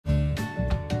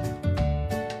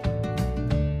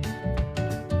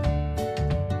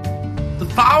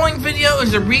following video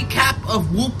is a recap of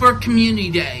Wooper Community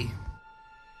Day.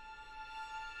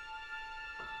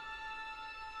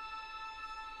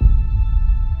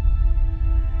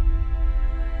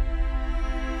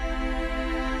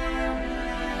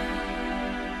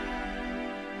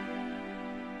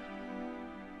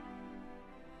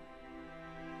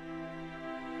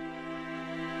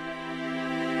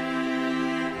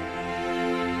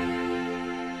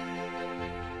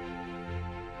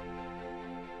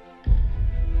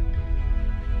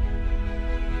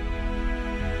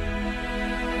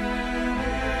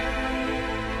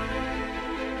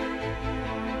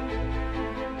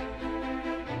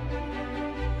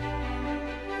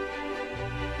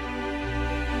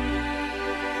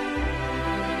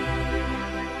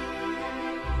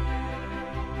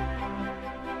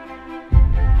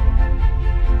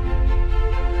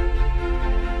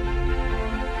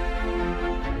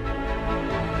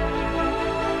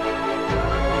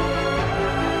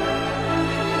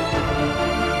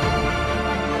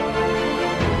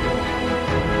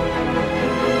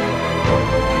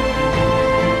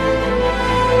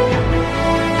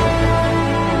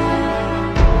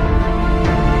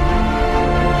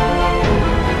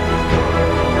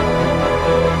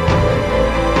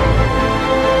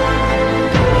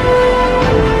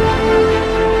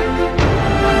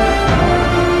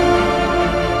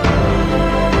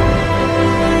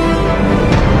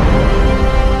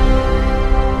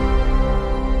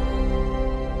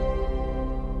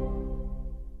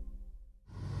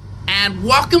 And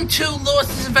welcome to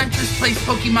Lewis's Adventures Plays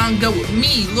Pokemon Go with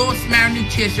me, Lewis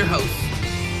Marinucci, as your host.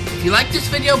 If you like this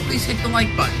video, please hit the like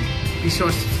button. Be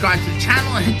sure to subscribe to the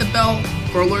channel and hit the bell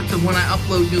for alerts of when I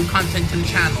upload new content to the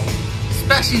channel,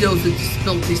 especially those with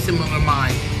disabilities similar to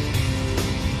mine.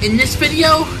 In this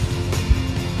video,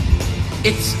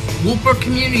 it's Wooper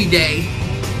Community Day,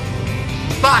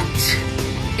 but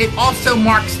it also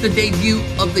marks the debut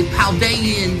of the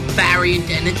Paldean variant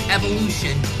and its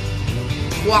evolution,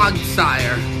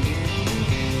 Quagsire.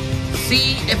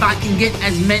 See if I can get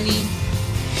as many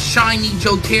shiny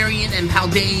Jotarian and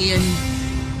Paldean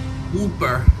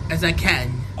Wooper as I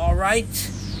can. Alright,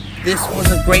 this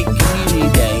was a great community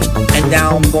day, and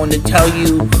now I'm going to tell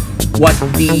you what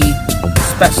the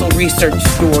special research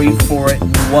story for it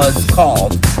was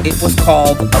called. It was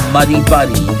called A Muddy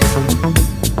Buddy.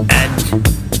 And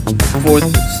for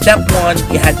step 1,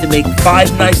 you had to make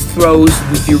 5 nice throws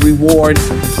with your reward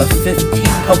of 15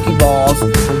 Pokeballs,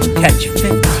 catch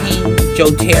 15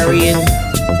 Jotarian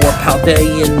or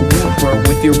Paldean Wooper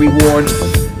with your reward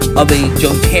of a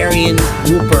Jotarian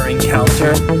Wooper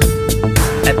encounter,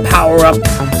 and power up a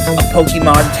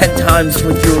Pokemon 10 times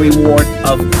with your reward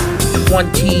of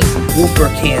 20 Wooper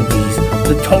candies.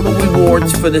 The total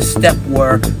rewards for this step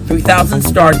were 3,000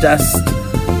 Stardust,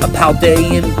 a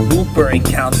Paldean Wooper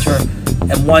encounter,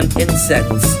 and 1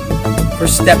 incense. For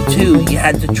step 2, you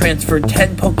had to transfer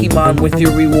 10 Pokemon with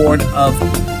your reward of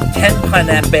 10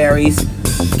 Pineapple Berries,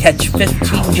 catch 15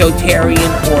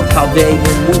 Jotarian or Paldean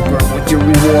Wooper with your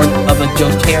reward of a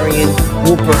Jotarian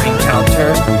Wooper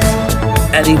encounter,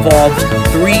 and evolve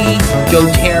 3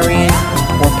 Jotarian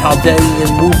or Paldean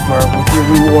Wooper with your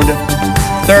reward of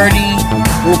 30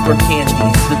 Wooper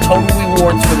candies. The total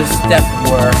rewards for this step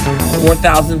were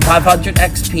 4,500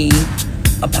 XP,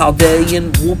 a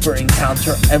Paldean Wooper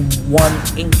encounter, and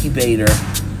 1 incubator.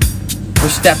 For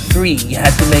step 3, you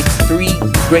had to make 3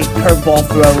 Great Curveball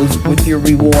throws with your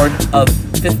reward of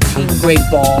 15 Great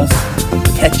Balls,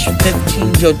 catch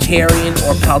 15 Jotarian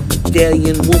or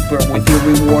Paldean Wooper with your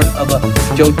reward of a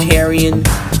Jotarian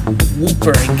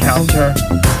Wooper encounter,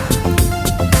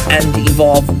 and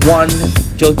evolve 1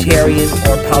 Jotarian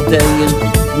or Paldean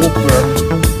Wooper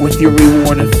with your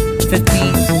reward of 50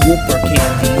 Wooper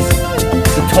candies.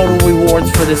 The total rewards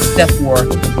for this step were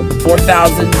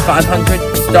 4,500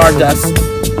 Stardust,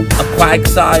 a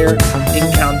Quagsire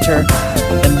encounter,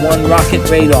 and 1 Rocket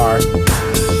Radar.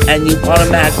 And you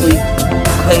automatically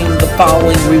claim the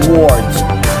following rewards: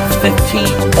 15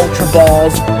 Ultra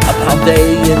Balls, a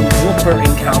Paldean Wooper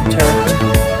encounter,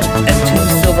 and 2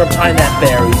 Silver Pineapple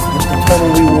Berries, with the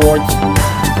total rewards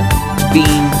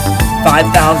being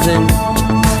 5,500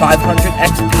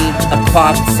 XP, a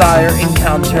Quagsire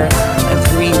encounter, and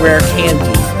 3 rare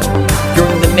candies.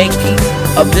 During the making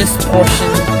of this portion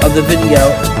of the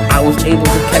video, I was able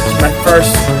to catch my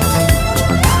first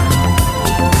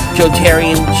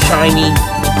Jotarian shiny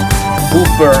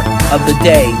Wooper of the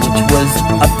day, which was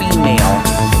a female.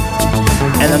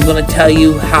 And I'm going to tell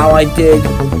you how I did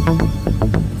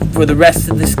for the rest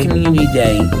of this community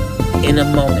day in a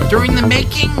moment. During the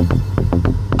making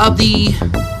of the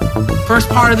first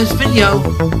part of this video,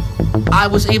 I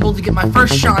was able to get my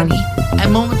first shiny,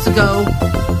 and moments ago,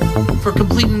 for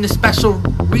completing the special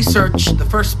research, the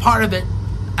first part of it,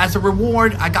 as a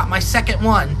reward, I got my second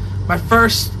one, my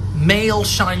first male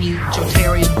shiny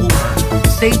Jotarian Wooper.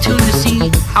 Stay tuned to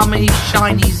see how many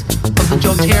shinies of the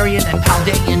Jotarian and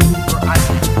Paldean Wooper I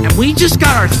get. And we just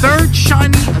got our third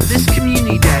shiny of this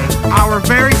community day, our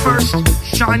very first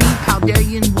shiny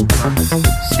Paldean Wooper.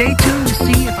 Stay tuned to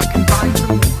see if I can find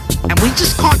some more. And we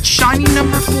just caught shiny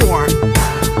number 4,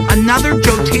 another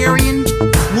Jotarian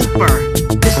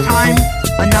Wooper, this time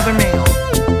another male.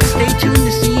 Stay tuned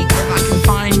to see if I can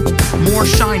find more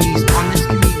shinies on this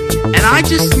community. And I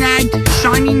just snagged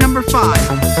shiny number 5,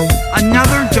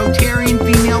 another Jotarian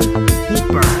female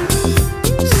Wooper.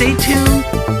 Stay tuned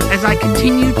as I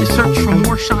continue to search for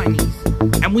more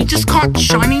shinies. And we just caught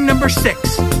shiny number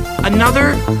 6,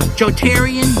 another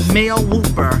Jotarian male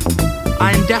Wooper.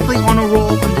 I am definitely on a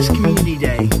roll on this community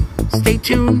day. Stay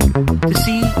tuned to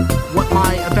see what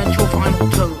my eventual final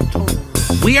total.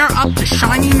 We are up to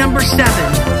shiny number 7,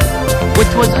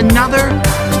 which was another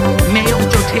male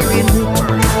Jotarian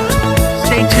Wooper.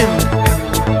 Stay tuned.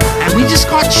 And we just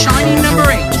caught shiny number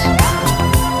 8,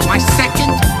 my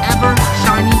second ever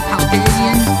shiny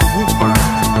Paldean Wooper.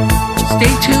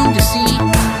 Stay tuned to see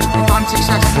if I'm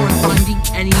successful in finding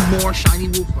any more shiny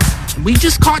Wooper. And we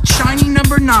just caught shiny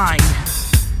number 9.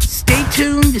 Stay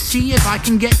tuned to see if I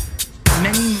can get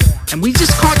many more. And we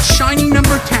just caught shiny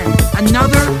number 10,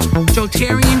 another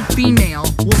Jotarian female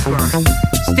Wooper.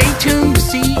 Stay tuned to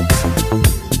see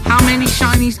how many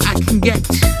shinies I can get,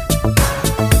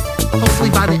 hopefully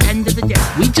by the end of the day.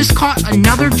 We just caught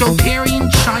another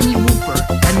Jotarian shiny Wooper,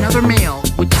 another male,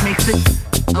 which makes it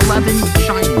 11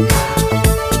 shinies.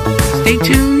 Stay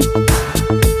tuned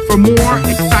for more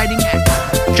exciting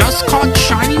eggs. Just caught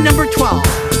shiny number 12,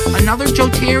 another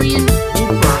Jotarian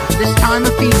Wooper, this time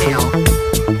a female.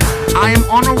 I am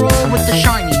on a roll with the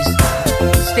shinies.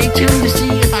 Stay tuned to see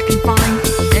if I can find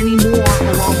any more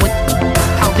along with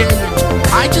Paldean.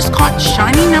 I just caught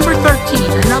shiny number 13,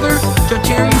 another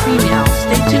Jotarian female.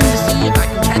 Stay tuned to see if I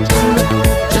can catch any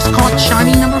more. Just caught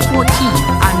shiny number 14.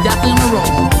 I'm definitely on a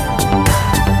roll.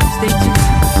 Stay tuned.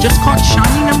 Just caught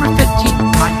shiny number 15,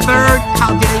 my third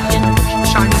Paldean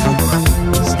shiny Wooper.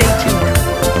 Stay tuned.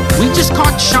 We just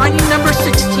caught shiny number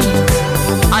 16,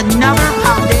 another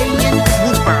Paldean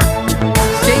Wooper.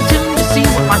 Stay tuned to see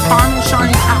what my final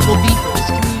shiny count will be for this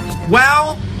community day.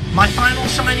 Well, my final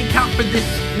shiny count for this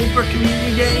Wooper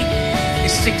community day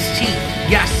is 16.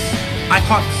 Yes, I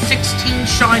caught 16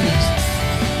 shinies,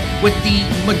 with the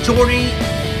majority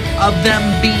of them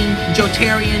being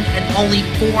Jotarian and only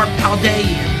 4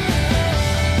 Paldean.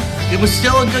 It was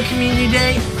still a good community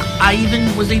day. I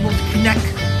even was able to connect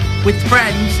with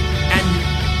friends and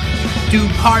do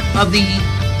part of the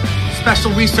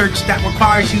special research that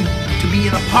requires you to be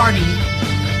in a party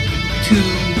to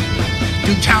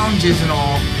do challenges and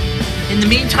all. In the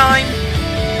meantime,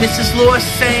 this is Lewis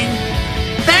saying,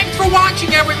 thanks for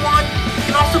watching, everyone.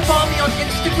 You can also follow me on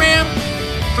Instagram,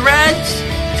 Threads,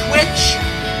 Twitch,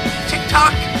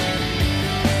 TikTok,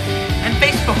 and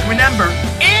Facebook. Remember,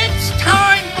 it's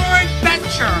time for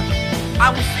adventure. I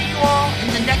will see you all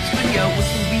in the next video, which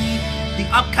will be the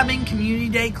upcoming Community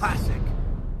Day Classic.